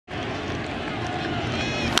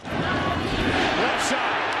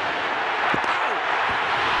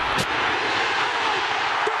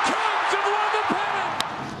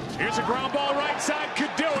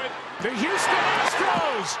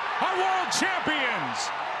champions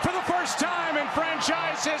for the first time in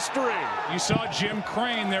franchise history. You saw Jim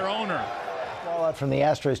Crane, their owner. Fallout from the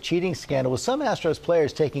Astros cheating scandal, with some Astros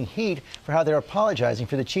players taking heat for how they're apologizing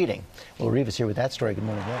for the cheating. Well, Reva's here with that story. Good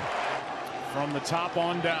morning, Will. From the top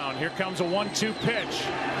on down, here comes a 1-2 pitch.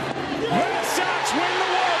 Red Sox win the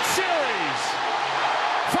World Series.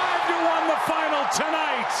 5-1 the final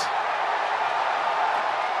tonight.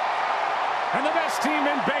 And the best team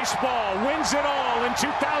in baseball wins it all in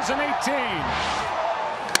 2018.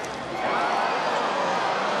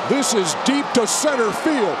 This is deep to center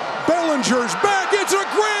field. Bellinger's back. It's a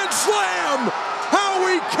grand slam.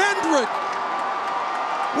 Howie Kendrick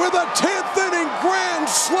with a 10th inning grand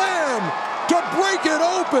slam to break it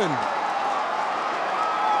open.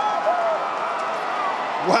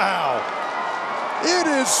 Wow. It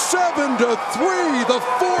is 7-3, the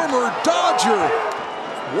former Dodger.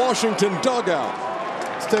 Washington dugout.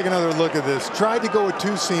 Let's take another look at this. Tried to go a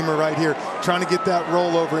two-seamer right here, trying to get that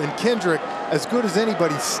rollover. And Kendrick, as good as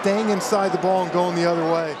anybody, staying inside the ball and going the other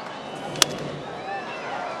way.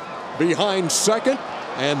 Behind second,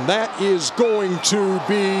 and that is going to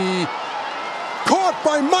be caught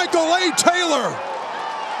by Michael A. Taylor.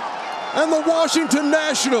 And the Washington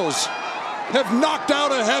Nationals have knocked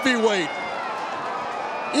out a heavyweight.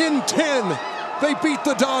 In 10, they beat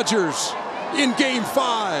the Dodgers in Game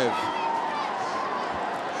 5.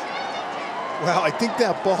 Well, I think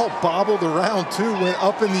that ball bobbled around too, went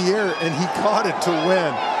up in the air, and he caught it to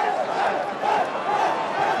win.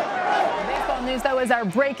 Baseball news, though, is our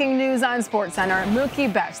breaking news on SportsCenter.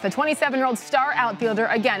 Mookie Betts, the 27-year-old star outfielder,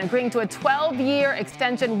 again agreeing to a 12-year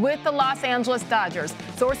extension with the Los Angeles Dodgers.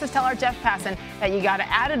 Sources tell our Jeff Passan that you got to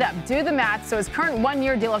add it up, do the math. So his current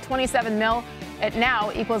one-year deal of $27 million, it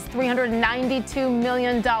now equals $392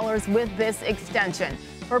 million with this extension.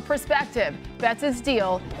 For perspective, Betts'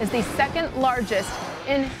 deal is the second largest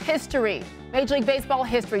in history, Major League Baseball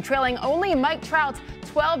history, trailing only Mike Trout's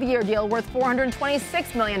 12-year deal worth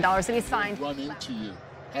 $426 million that he signed. Run into you.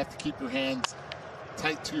 Have to keep your hands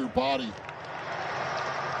tight to your body.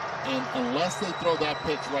 And unless they throw that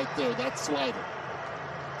pitch right there, that slider.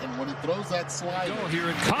 And when he throws that slider. Oh, here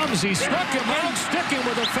it comes. He struck him out, sticking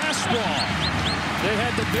with a fastball. They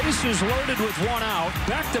had the bases loaded with one out.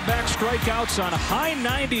 Back-to-back strikeouts on high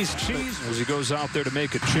 90s. As he goes out there to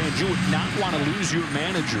make a change, you would not want to lose your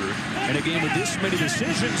manager in a game with this many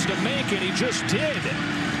decisions to make, and he just did.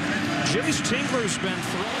 Jace Tingler's been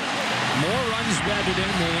thrown. More runs batted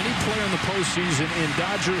in than any player in the postseason in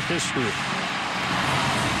Dodger history.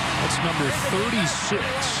 That's number 36.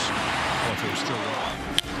 Oh, if it was still wrong.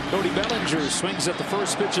 Cody Bellinger swings at the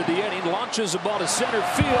first pitch of the inning, launches the ball to center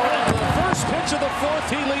field, and the first pitch of the fourth,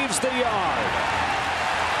 he leaves the yard.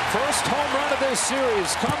 First home run of this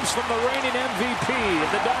series comes from the reigning MVP,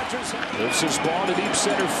 and the Dodgers. Moves his ball to deep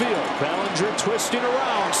center field. Bellinger twisting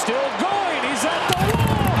around, still going. He's at the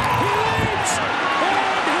wall. He leaps,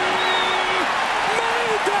 and he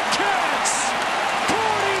made the catch.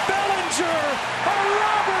 Cody Bellinger, a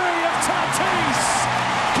robbery of Tatis,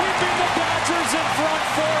 keeping the Dodgers in front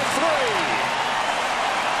 4-3.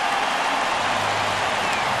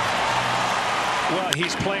 Well,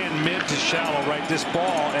 he's playing mid to shallow, right, this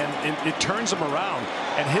ball, and it turns him around.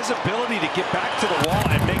 And his ability to get back to the wall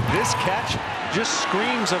and make this catch just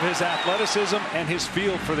screams of his athleticism and his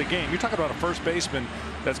feel for the game. You're talking about a first baseman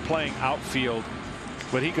that's playing outfield,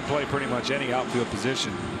 but he can play pretty much any outfield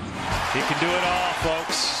position. He can do it all,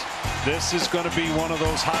 folks. This is going to be one of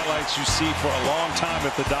those highlights you see for a long time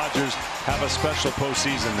if the Dodgers have a special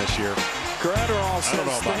postseason this year. Gratterall says, I don't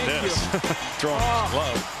know about this. Throwing his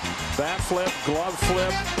glove. Bat flip, glove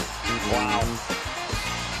flip. Wow.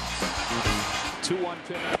 2-1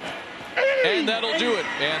 pitch. And that'll do it.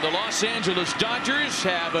 And the Los Angeles Dodgers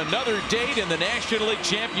have another date in the National League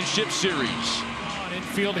Championship Series.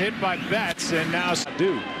 Infield hit by Betts, and now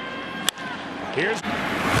Here's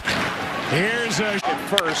a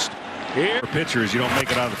first. Here pitchers, you don't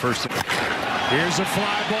make it out of the first. Here's a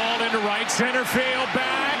fly ball into right center field.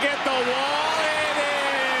 Back at the wall. It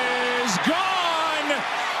is gone.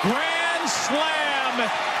 Grand slam.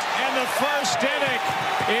 And the first inning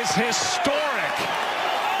is historic.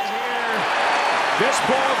 Here, this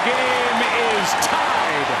ball game is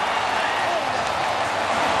tied.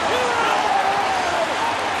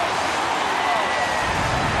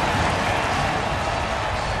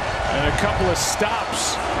 And a couple of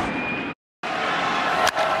stops.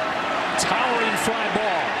 Towering fly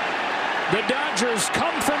ball. The Dodgers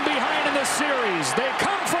come from behind in the series. They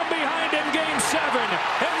come from behind in Game 7,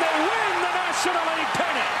 and they win the National League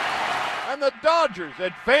pennant. And the Dodgers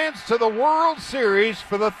advance to the World Series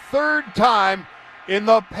for the third time in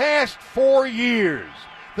the past 4 years.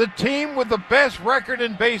 The the team with the best record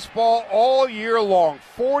in baseball all year long,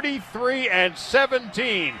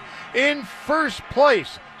 43-17. In first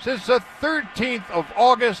place since the 13th of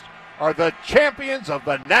August are the champions of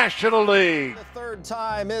the National League. The third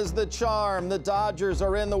time is the charm. The Dodgers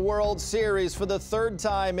are in the World Series for the third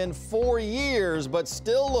time in 4 years, but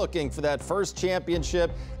still looking for that first championship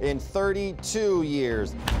in 32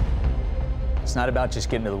 years. It's not about just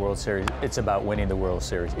getting to the World Series. It's about winning the World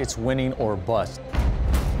Series. It's winning or bust.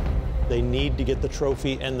 They need to get the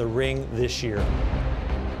trophy and the ring this year.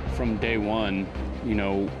 From day one, you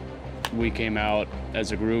know, we came out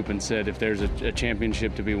as a group and said if there's a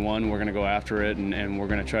championship to be won, we're going to go after it, and we're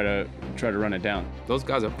going to try to run it down. Those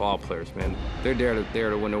guys are ball players, man. They're there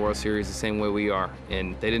to win the World Series the same way we are,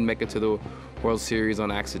 and they didn't make it to the World Series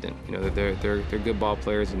on accident. You know, they're good ball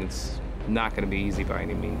players, and it's not going to be easy by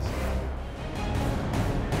any means.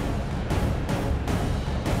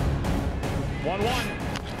 1-1.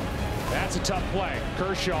 That's a tough play.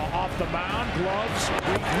 Kershaw off the mound, gloves,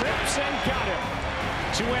 grips and got him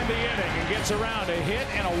to end the inning, and gets around a hit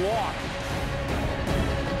and a walk.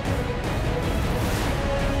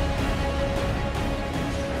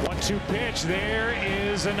 One-two pitch. There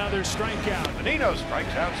is another strikeout. Menino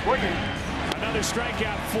strikes out swinging. Another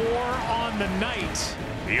strikeout, 4 on the night.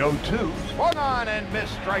 The 0-2 swung on and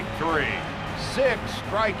missed strike 3. 6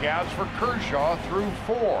 strikeouts for Kershaw through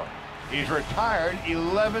 4. He's retired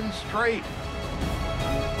 11 straight.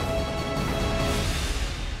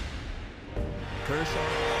 Kershaw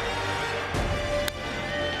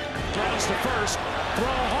throws to first,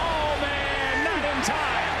 throw home, and not in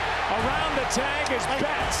time. Around the tag is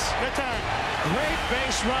Betts. Great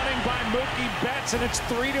base running by Mookie Betts, and it's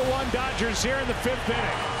 3-1 Dodgers here in the 5th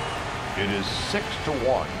inning. It is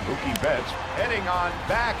 6-1. Mookie Betts heading on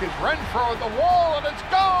back is Renfroe at the wall, and it's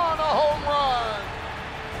gone, a home run.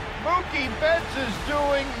 Mookie Betts is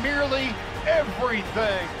doing nearly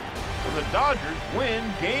everything. So the Dodgers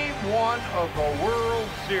win Game 1 of the World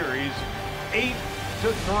Series,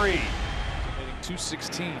 8-3.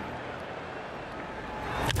 216.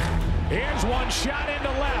 Here's one shot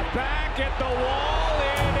into left, back at the wall,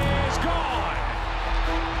 it is gone.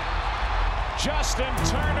 Justin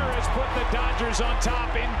Turner has put the Dodgers on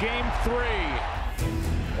top in Game 3.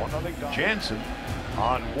 Jansen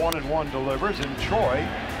on 1-1 delivers, and Choi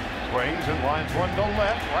swings and lines one to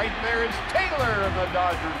left. Right there is Taylor, and the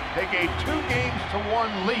Dodgers take a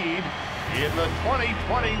 2-1 lead in the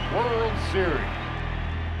 2020 World Series.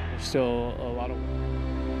 There's still a lot of...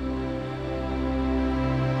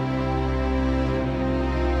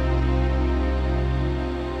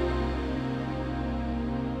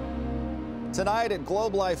 Tonight at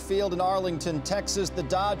Globe Life Field in Arlington, Texas, the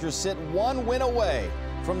Dodgers sit 1 win away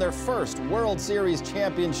from their first World Series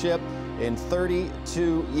championship in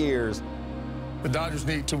 32 years. The Dodgers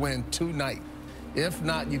need to win tonight. If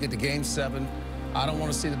not, you get to Game 7. I don't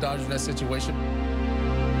want to see the Dodgers in that situation.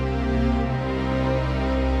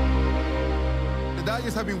 The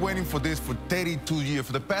Dodgers have been waiting for this for 32 years.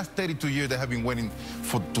 For the past 32 years, they have been waiting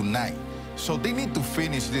for tonight. So they need to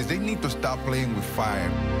finish this. They need to stop playing with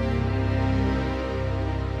fire.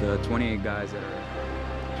 The 28 guys that are...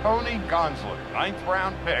 Tony Gonsolin, 9th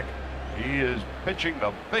round pick. He is pitching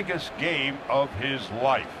the biggest game of his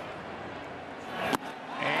life.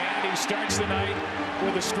 And he starts the night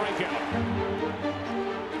with a strikeout.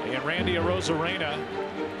 And Randy Arozarena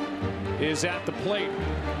is at the plate.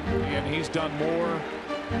 And he's done more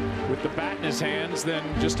with the bat in his hands than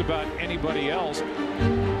just about anybody else.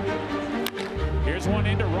 Here's one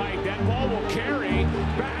into right. That ball will carry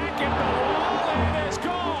back at the wall, and it is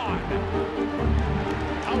gone.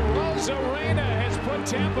 Arozarena has put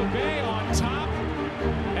Tampa Bay on top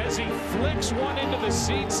as he flicks one into the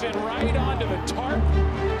seats and right onto the tarp.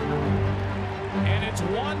 And it's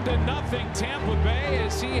 1-0 Tampa Bay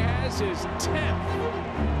as he has his 10th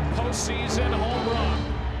postseason home run.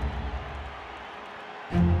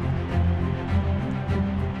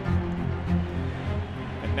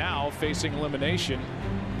 And now facing elimination,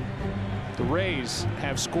 the Rays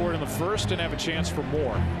have scored in the first and have a chance for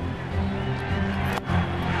more.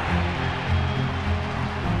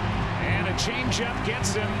 Changeup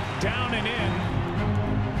gets him down and in.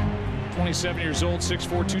 27 years old, 6'4",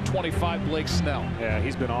 225, Blake Snell. Yeah,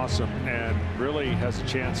 he's been awesome and really has a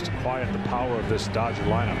chance to quiet the power of this Dodger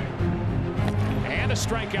lineup. And a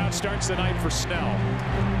strikeout starts the night for Snell.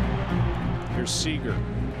 Here's Seager.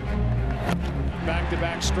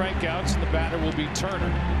 Back-to-back strikeouts, and the batter will be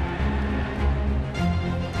Turner.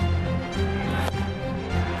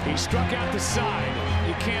 He struck out the side.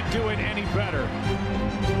 You can't do it any better.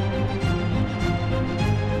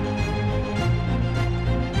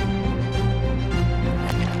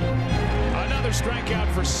 Another strikeout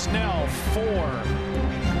for Snell, 4.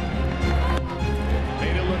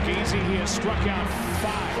 Made it look easy. He has struck out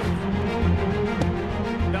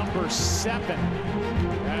 5. Number 7.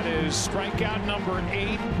 That is strikeout number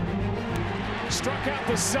 8. Struck out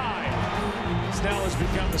the side. Snell has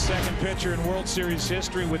become the second pitcher in World Series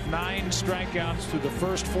history with 9 strikeouts through the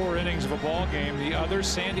first 4 innings of a ball game. The other,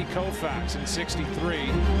 Sandy Koufax in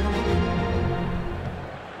 '63.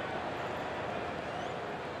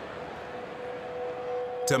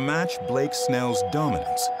 To match Blake Snell's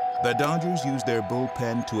dominance, the Dodgers used their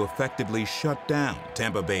bullpen to effectively shut down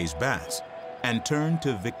Tampa Bay's bats and turned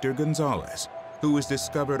to Victor Gonzalez, who was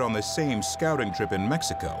discovered on the same scouting trip in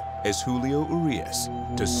Mexico as Julio Urias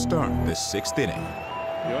to start the 6th inning.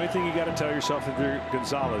 The only thing you got to tell yourself is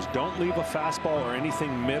Gonzalez, don't leave a fastball or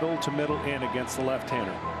anything middle to middle in against the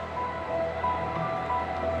left-hander.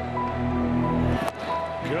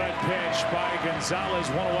 Good pitch by Gonzalez,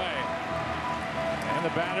 1 away. And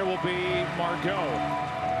the batter will be Margot.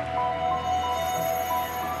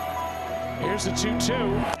 Here's the 2-2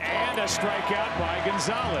 and a strikeout by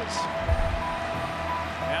Gonzalez.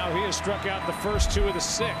 Now he has struck out the first 2 of the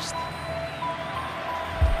 6th.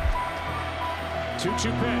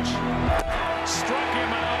 2-2 pitch. Struck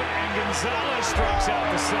him out, and Gonzalez strikes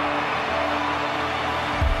out the side.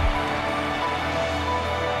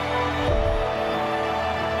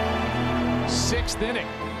 Sixth inning,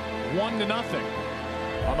 1-0.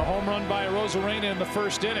 On the home run by Arozarena in the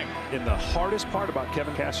first inning. And the hardest part about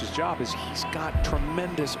Kevin Cash's job is he's got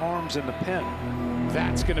tremendous arms in the pen.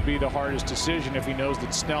 That's going to be the hardest decision if he knows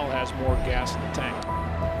that Snell has more gas in the tank.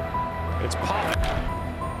 It's Pollock.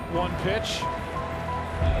 1 pitch.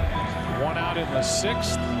 1 out in the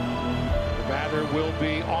 6th. The batter will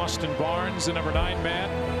be Austin Barnes, the number 9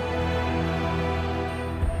 man.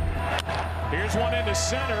 Here's one into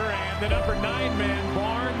center, and the number 9 man,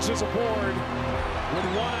 Barnes, is aboard with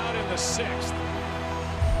 1 out in the 6th.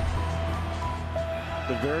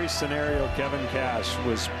 The very scenario Kevin Cash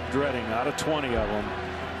was dreading out of 20 of them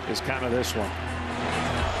is kind of this one.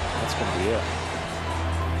 That's going to be it.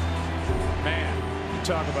 Man, you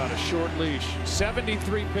talk about a short leash.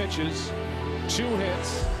 73 pitches, 2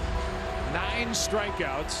 hits, 9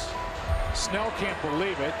 strikeouts. Snell can't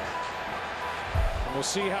believe it. And we'll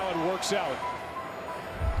see how it works out.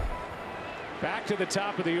 Back to the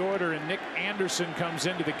top of the order, and Nick Anderson comes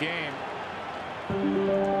into the game.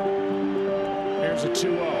 Here's a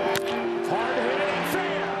 2-0. Hard hit and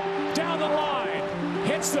fair. Down the line.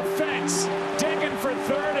 Hits the fence. Digging for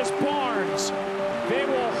third is Barnes. They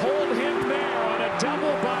will hold him there on a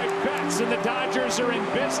double by Betts, and the Dodgers are in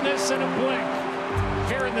business in a blink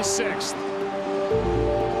here in the 6th.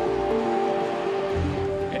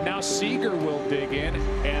 And now Seager will dig in.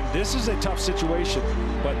 And this is a tough situation,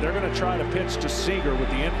 but they're going to try to pitch to Seager with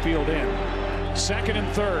the infield in. 2nd and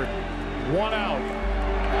 3rd. 1 out.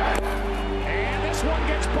 And this one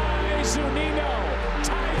gets by Zunino.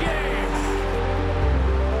 Tie game.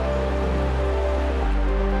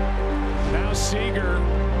 Now Seager,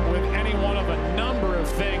 with any one of a number of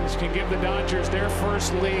things, can give the Dodgers their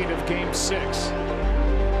first lead of Game 6.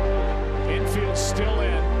 Infield still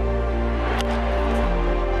in.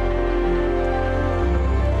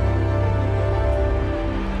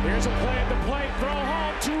 Here's a play at the plate. Throw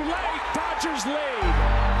home. Too late. Dodgers lead.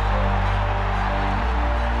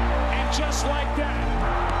 And just like that,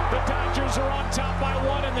 the Dodgers are on top by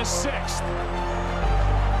 1 in the 6th.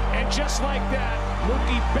 And just like that,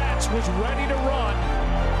 Mookie Betts was ready to run.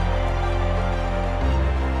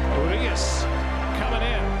 Urias coming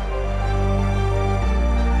in.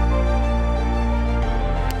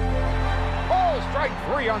 Ball strike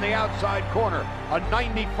 3 on the outside corner. A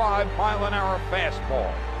 95-mile-an-hour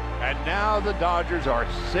fastball. And now the Dodgers are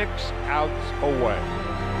 6 outs away.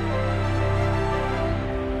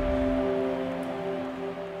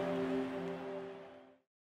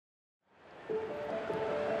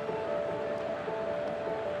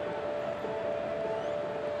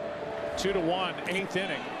 Two to 1, 8th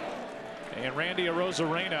inning. And Randy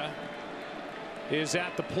Arozarena is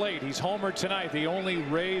at the plate. He's homered tonight. The only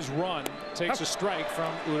Rays run takes a strike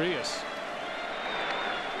from Urias.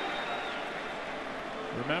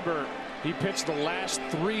 Remember, he pitched the last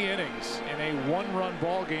 3 innings in a 1-run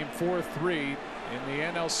ball game, 4-3 in the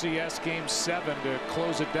NLCS Game 7 to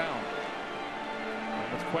close it down.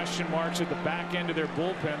 And with question marks at the back end of their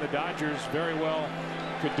bullpen, the Dodgers very well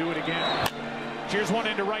could do it again. Here's one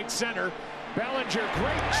into right center. Bellinger,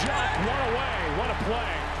 great jump, 1 away. What a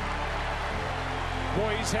play.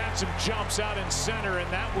 Boy, he's had some jumps out in center,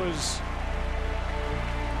 and that was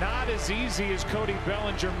not as easy as Cody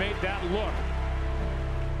Bellinger made that look.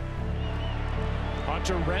 On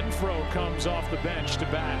Hunter Renfroe comes off the bench to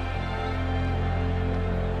bat.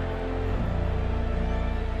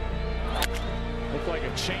 Looked like a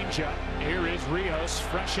changeup. Here is Rios,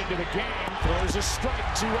 fresh into the game, throws a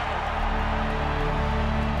strike, 2 out.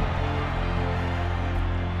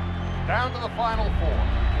 Down to the final 4.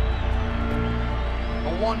 The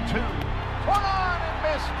 1-2. Swung on and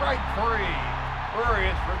missed, strike 3.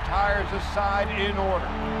 Urias retires the side in order.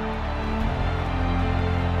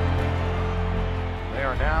 They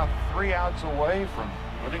are now 3 outs away from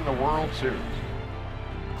winning the World Series.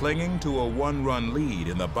 Clinging to a 1-run lead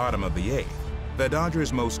in the bottom of the 8th, the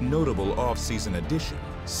Dodgers' most notable offseason addition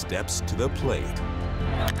steps to the plate.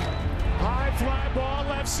 High fly ball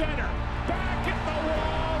left center. Back at the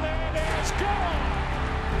wall, and it's gone.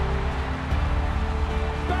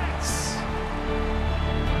 Betts.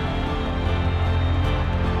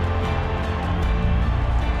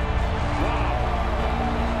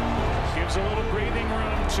 Wow. Gives a little breathing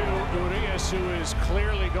room to Urias, who is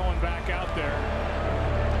clearly going back out there.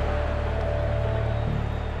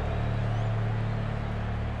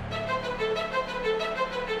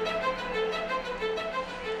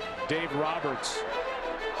 Dave Roberts,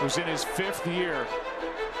 who's in his 5th year,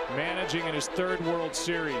 managing in his 3rd World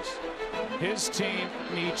Series. His team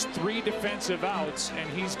needs 3 defensive outs, and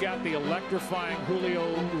he's got the electrifying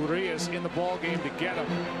Julio Urias in the ballgame to get him.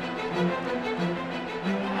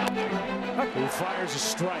 Who fires a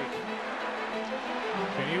strike.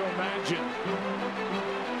 Can you imagine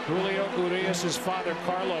Julio Urias' father,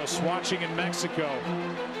 Carlos, watching in Mexico,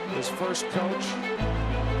 his first coach,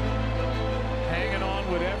 hanging on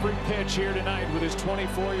with every pitch here tonight with his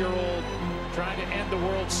 24-year-old, trying to end the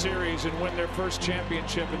World Series and win their first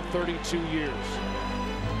championship in 32 years.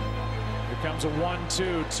 Here comes a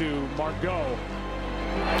 1-2 to Margot.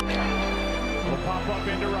 Will pop up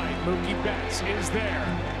into right. Mookie Betts is there.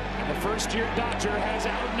 And the first-year Dodger has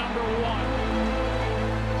out number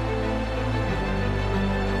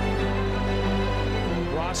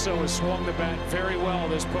 1. Rosso has swung the bat very well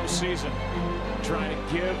this postseason, trying to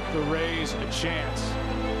give the Rays a chance.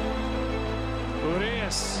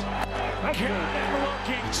 Urias got him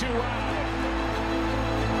looking, 2 out.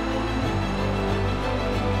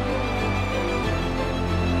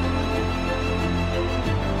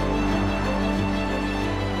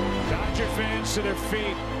 Dodger fans to their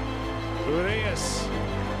feet. Urias,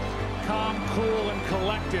 calm, cool, and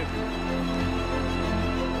collected,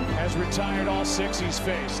 has retired all 6 he's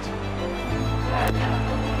faced.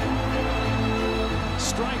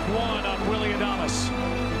 Strike 1 on Willy Adames.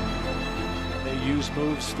 They used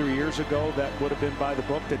moves 3 years ago that would have been by the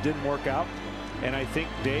book that didn't work out. And I think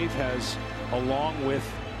Dave has, along with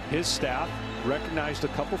his staff, recognized a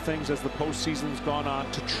couple things as the postseason's gone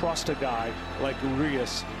on to trust a guy like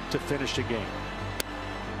Urias to finish a game.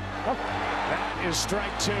 That is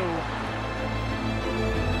strike 2.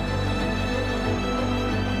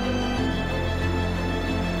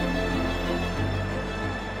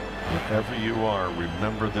 Wherever you are,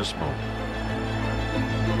 remember this moment.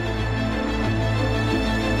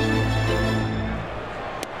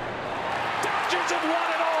 Dodgers have won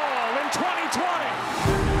it all in 2020.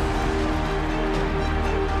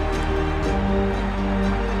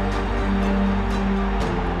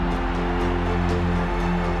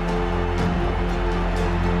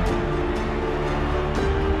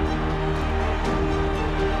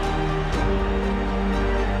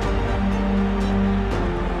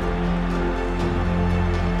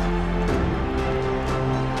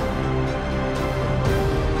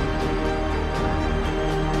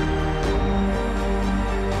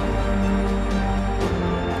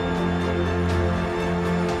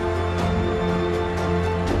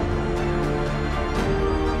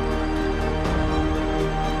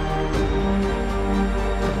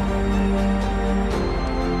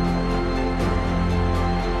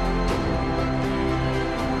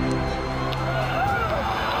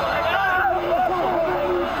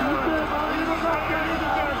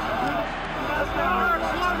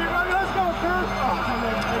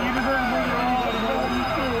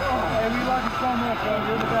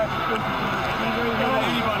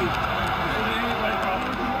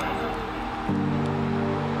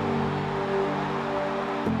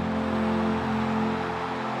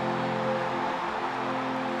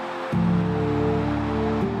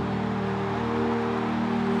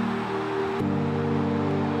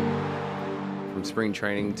 From spring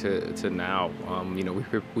training to now, you know,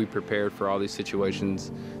 we prepared for all these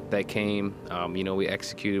situations that came. You know, we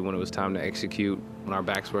executed when it was time to execute. When our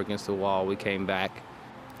backs were against the wall, we came back.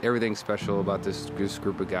 Everything special about this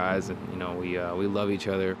group of guys, and you know, we love each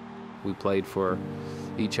other. We played for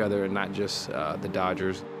each other and not just the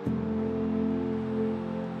Dodgers.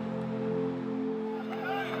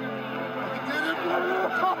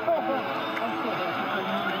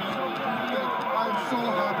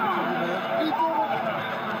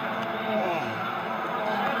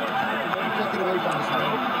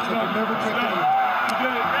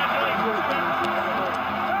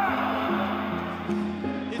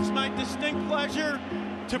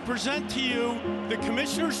 present to you the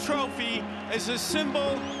Commissioner's Trophy as a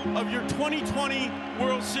symbol of your 2020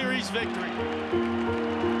 World Series victory.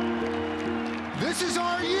 This is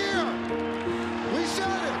our year. We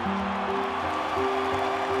said it.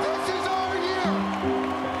 This is our year.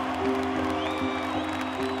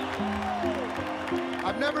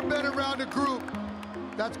 I've never been around a group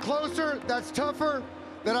that's closer, that's tougher,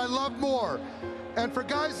 that I love more. And for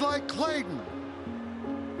guys like Clayton,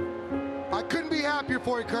 I couldn't be happier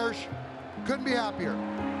for you, Kersh. Couldn't be happier.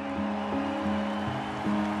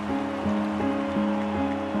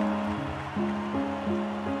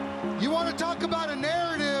 You want to talk about a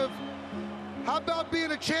narrative? How about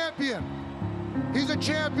being a champion? He's a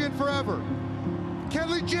champion forever.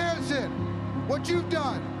 Kenley Jansen, what you've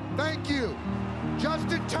done, thank you.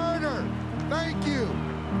 Justin Turner, thank you.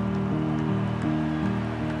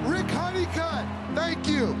 Rick Honeycutt, thank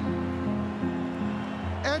you.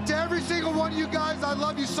 And to every single one of you guys, I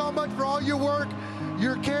love you so much for all your work,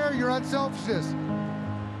 your care, your unselfishness.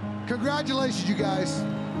 Congratulations, you guys.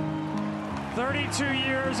 32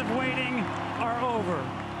 years of waiting are over.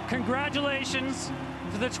 Congratulations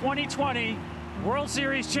to the 2020 World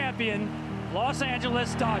Series champion, Los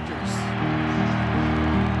Angeles Dodgers.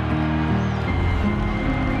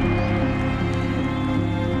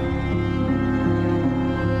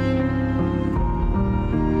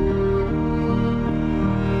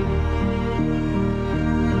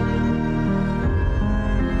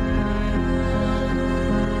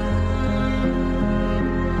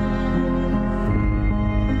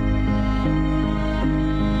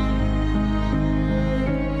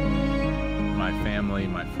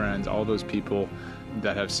 All those people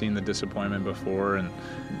that have seen the disappointment before, and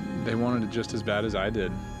they wanted it just as bad as I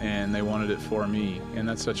did, and they wanted it for me, and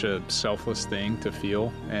that's such a selfless thing to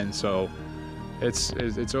feel. And so it's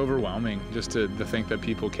overwhelming just to think that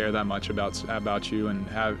people care that much about you and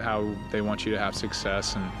how they want you to have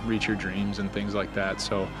success and reach your dreams and things like that.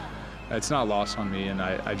 So it's not lost on me, and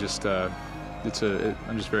I'm just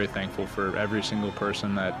very thankful for every single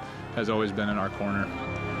person that has always been in our corner.